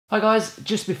Hi guys,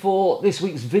 just before this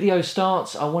week's video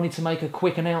starts, I wanted to make a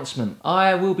quick announcement.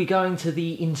 I will be going to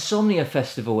the Insomnia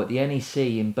Festival at the NEC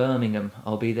in Birmingham.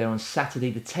 I'll be there on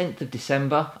Saturday the 10th of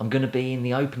December. I'm going to be in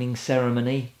the opening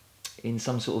ceremony in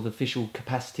some sort of official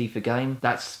capacity for game.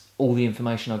 That's all the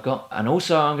information I've got. And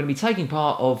also I'm going to be taking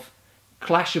part of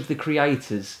Clash of the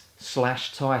Creators /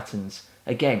 Titans.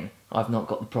 Again, I've not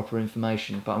got the proper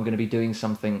information, but I'm going to be doing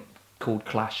something called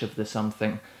Clash of the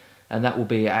something. And that will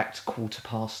be at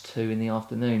 2:15 in the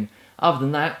afternoon. Other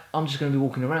than that, I'm just going to be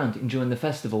walking around enjoying the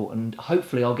festival, and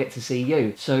hopefully I'll get to see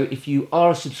you. So if you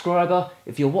are a subscriber,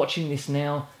 if you're watching this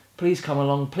now, please come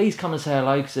along, please come and say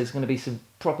hello, because there's going to be some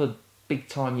proper big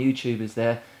time YouTubers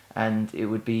there, and it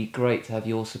would be great to have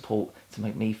your support to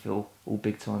make me feel all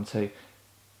big time too.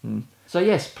 So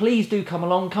yes, please do come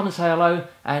along, come and say hello,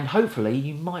 and hopefully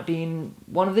you might be in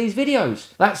one of these videos.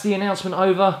 That's the announcement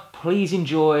over. Please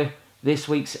enjoy this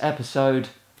week's episode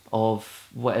of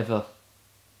whatever.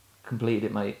 Completed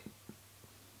it, mate.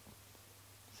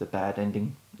 It's a bad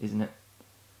ending, isn't it?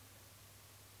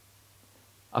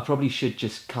 I probably should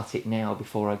just cut it now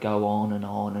before I go on and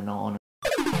on and on.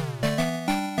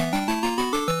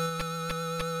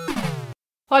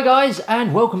 Hi guys,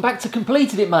 and welcome back to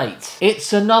Completed It, mate.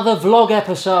 It's another vlog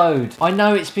episode. I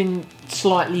know it's been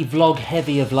slightly vlog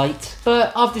heavy of late,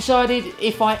 but I've decided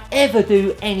if I ever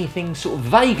do anything sort of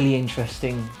vaguely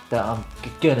interesting, that I'm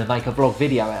gonna make a vlog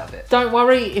video out of it. Don't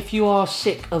worry if you are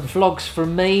sick of vlogs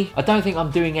from me. I don't think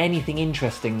I'm doing anything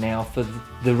interesting now for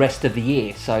the rest of the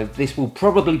year, so this will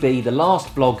probably be the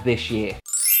last vlog this year.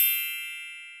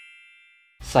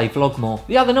 Say vlog more.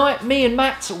 The other night, me and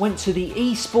Matt went to the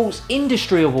eSports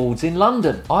Industry Awards in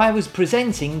London. I was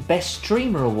presenting Best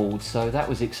Streamer Awards, so that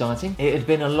was exciting. It had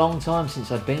been a long time since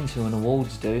I'd been to an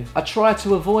awards do. I try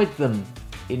to avoid them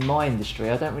in my industry.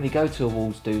 I don't really go to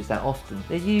awards do's that often.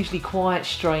 They're usually quite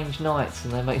strange nights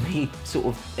and they make me sort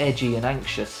of edgy and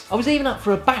anxious. I was even up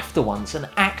for a BAFTA once, an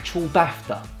actual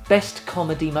BAFTA, Best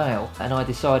Comedy Male, and I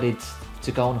decided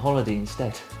to go on holiday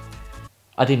instead.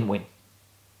 I didn't win.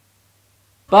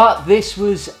 But this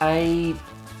was a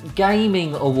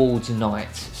gaming awards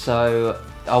night, so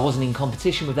I wasn't in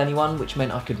competition with anyone, which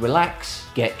meant I could relax,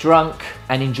 get drunk,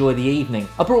 and enjoy the evening.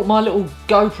 I brought my little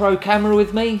GoPro camera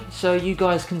with me, so you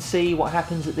guys can see what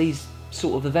happens at these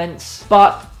sort of events.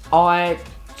 But I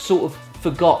sort of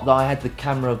forgot that I had the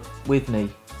camera with me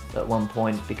at one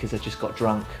point because I just got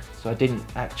drunk. So I didn't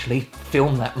actually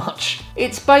film that much.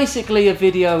 It's basically a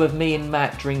video of me and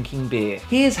Matt drinking beer.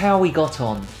 Here's how we got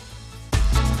on.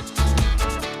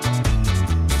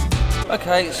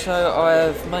 Okay, so I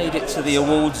have made it to the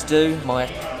awards do. My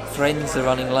friends are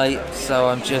running late, so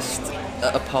I'm just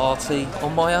at a party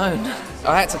on my own.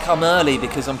 I had to come early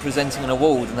because I'm presenting an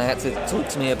award and they had to talk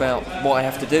to me about what I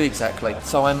have to do exactly.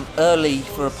 So I'm early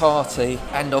for a party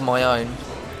and on my own.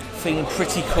 Feeling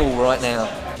pretty cool right now.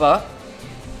 But,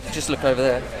 just look over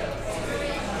there.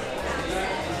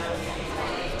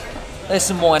 There's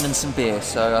some wine and some beer,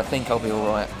 so I think I'll be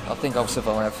alright. I think I'll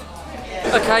survive.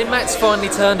 Okay, Matt's finally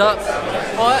turned up.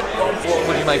 Right.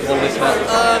 What do you make of all this, Matt?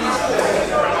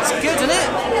 It's good, isn't it?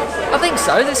 I think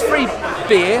so. There's free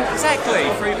beer. Exactly,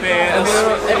 free beer. And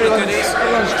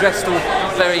everyone's dressed all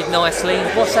very nicely.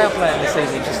 What's our plan this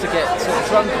evening? Just to get sort of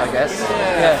drunk, I guess.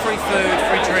 Yeah. Free food,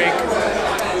 free drink.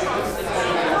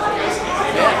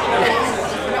 Yeah.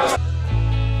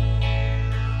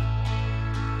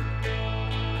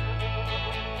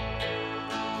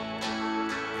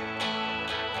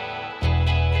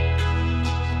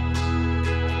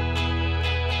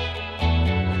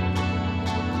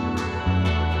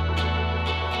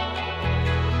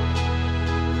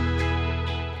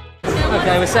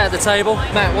 Okay, we're sat at the table.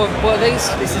 Matt, what are these?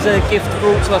 This is a gift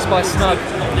brought to us by Snug.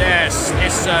 Yes,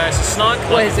 it's a Snug.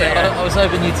 What is it? I was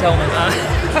hoping you'd tell me.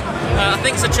 I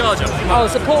think it's a charger. Oh,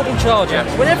 it's a portable charger.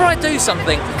 Yeah. Whenever I do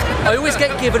something, I always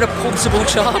get given a portable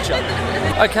charger.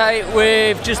 Okay,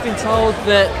 we've just been told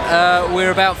that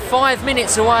we're about 5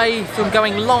 minutes away from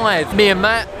going live. Me and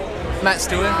Matt. Matt's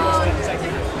still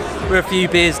here. We're a few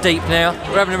beers deep now.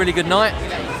 We're having a really good night.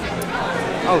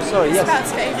 Oh, sorry, yes. It's about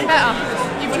to get even better.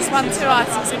 You've just won 2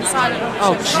 items in silent auction.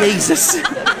 Oh, Jesus.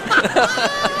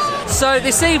 So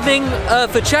this evening,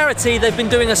 for charity, they've been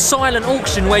doing a silent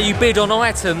auction where you bid on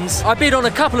items. I bid on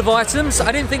a couple of items.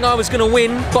 I didn't think I was going to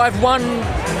win, but I've won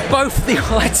both the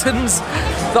items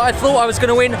that I thought I was going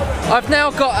to win. I've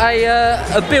now got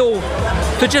a bill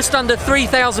for just under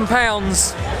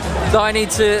 £3,000 that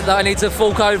I need to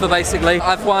fork over. Basically,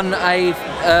 I've won a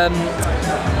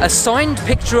signed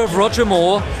picture of Roger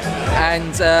Moore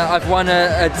and I've won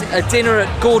a dinner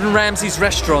at Gordon Ramsay's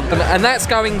restaurant, and that's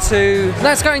going to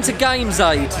Games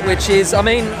Aid, which is, I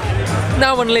mean,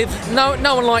 no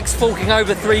one likes forking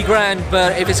over £3 grand,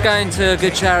 but if it's going to a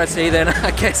good charity, then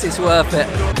I guess it's worth it.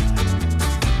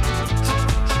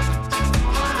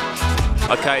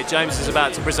 Okay, James is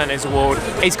about to present his award.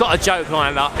 He's got a joke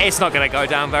lined up. It's not going to go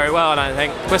down very well, I don't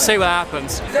think. We'll see what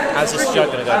happens. How's this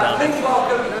joke going to go down?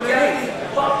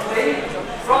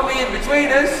 From the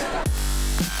in-betweeners.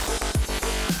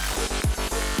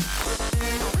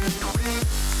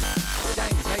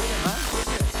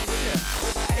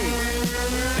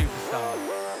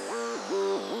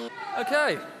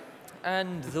 Okay,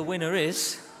 and the winner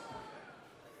is...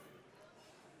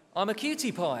 I'm a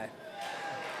cutie pie.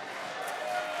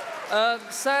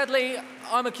 Sadly,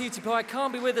 I'm a cutie pie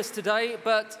can't be with us today,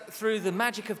 but through the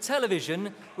magic of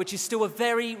television, which is still a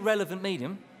very relevant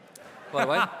medium, by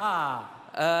the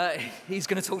way, he's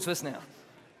going to talk to us now.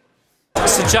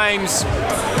 So James,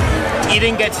 you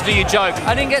didn't get to do your joke.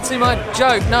 I didn't get to my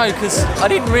joke, no, because I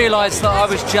didn't realise that I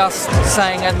was just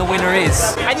saying "and the winner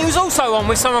is." And you was also on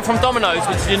with someone from Domino's,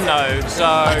 which you didn't know, so...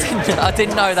 I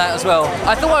didn't know that as well.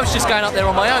 I thought I was just going up there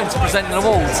on my own to present an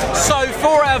award. So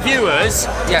for our viewers,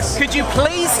 yes, could you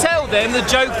please tell them the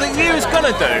joke that you was going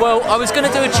to do? Well, I was going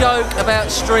to do a joke about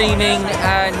streaming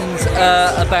and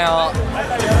about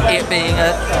it being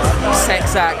a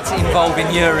sex act involving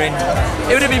urine.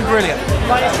 It would have been brilliant.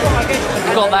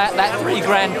 You've got that £3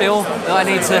 grand bill that I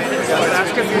need to...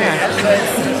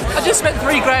 I just spent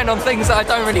 £3 grand on things that I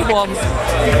don't really want.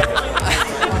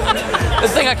 The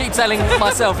thing I keep telling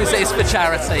myself is that it's for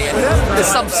charity. There's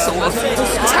some sort of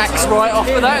tax write-off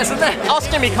for that, isn't there? Ask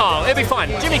Jimmy Carr, it'll be fine.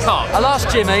 Jimmy Carr. I'll ask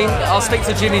Jimmy, I'll speak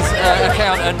to Jimmy's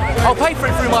accountant. I'll pay for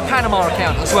it through my Panama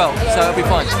account as well, so it'll be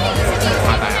fine.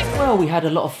 Well, we had a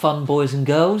lot of fun, boys and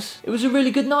girls. It was a really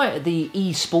good night at the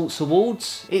eSports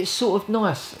Awards. It's sort of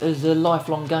nice as a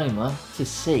lifelong gamer to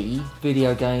see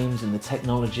video games and the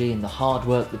technology and the hard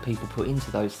work that people put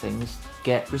into those things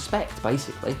get respect,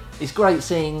 basically. It's great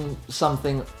seeing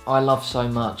something I love so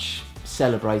much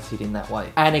celebrated in that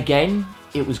way. And again,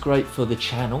 it was great for the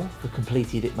channel, for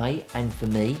Completed It Mate, and for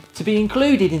me to be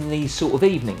included in these sort of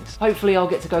evenings. Hopefully I'll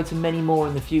get to go to many more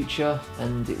in the future,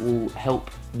 and it will help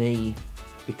me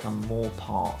become more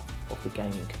part of the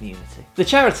gaming community. The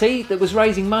charity that was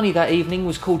raising money that evening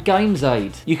was called Games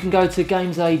Aid. You can go to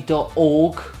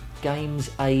gamesaid.org,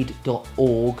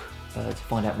 gamesaid.org, to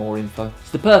find out more info.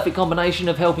 It's the perfect combination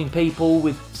of helping people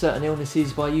with certain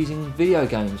illnesses by using video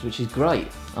games, which is great.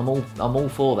 I'm all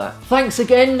for that. Thanks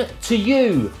again to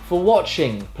you for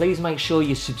watching. Please make sure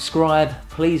you subscribe,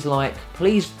 please like,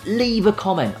 please leave a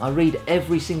comment. I read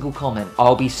every single comment.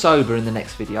 I'll be sober in the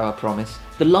next video, I promise.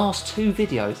 The last 2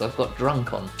 videos I've got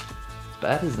drunk on. It's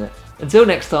bad, isn't it? Until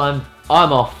next time,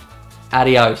 I'm off.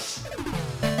 Adios.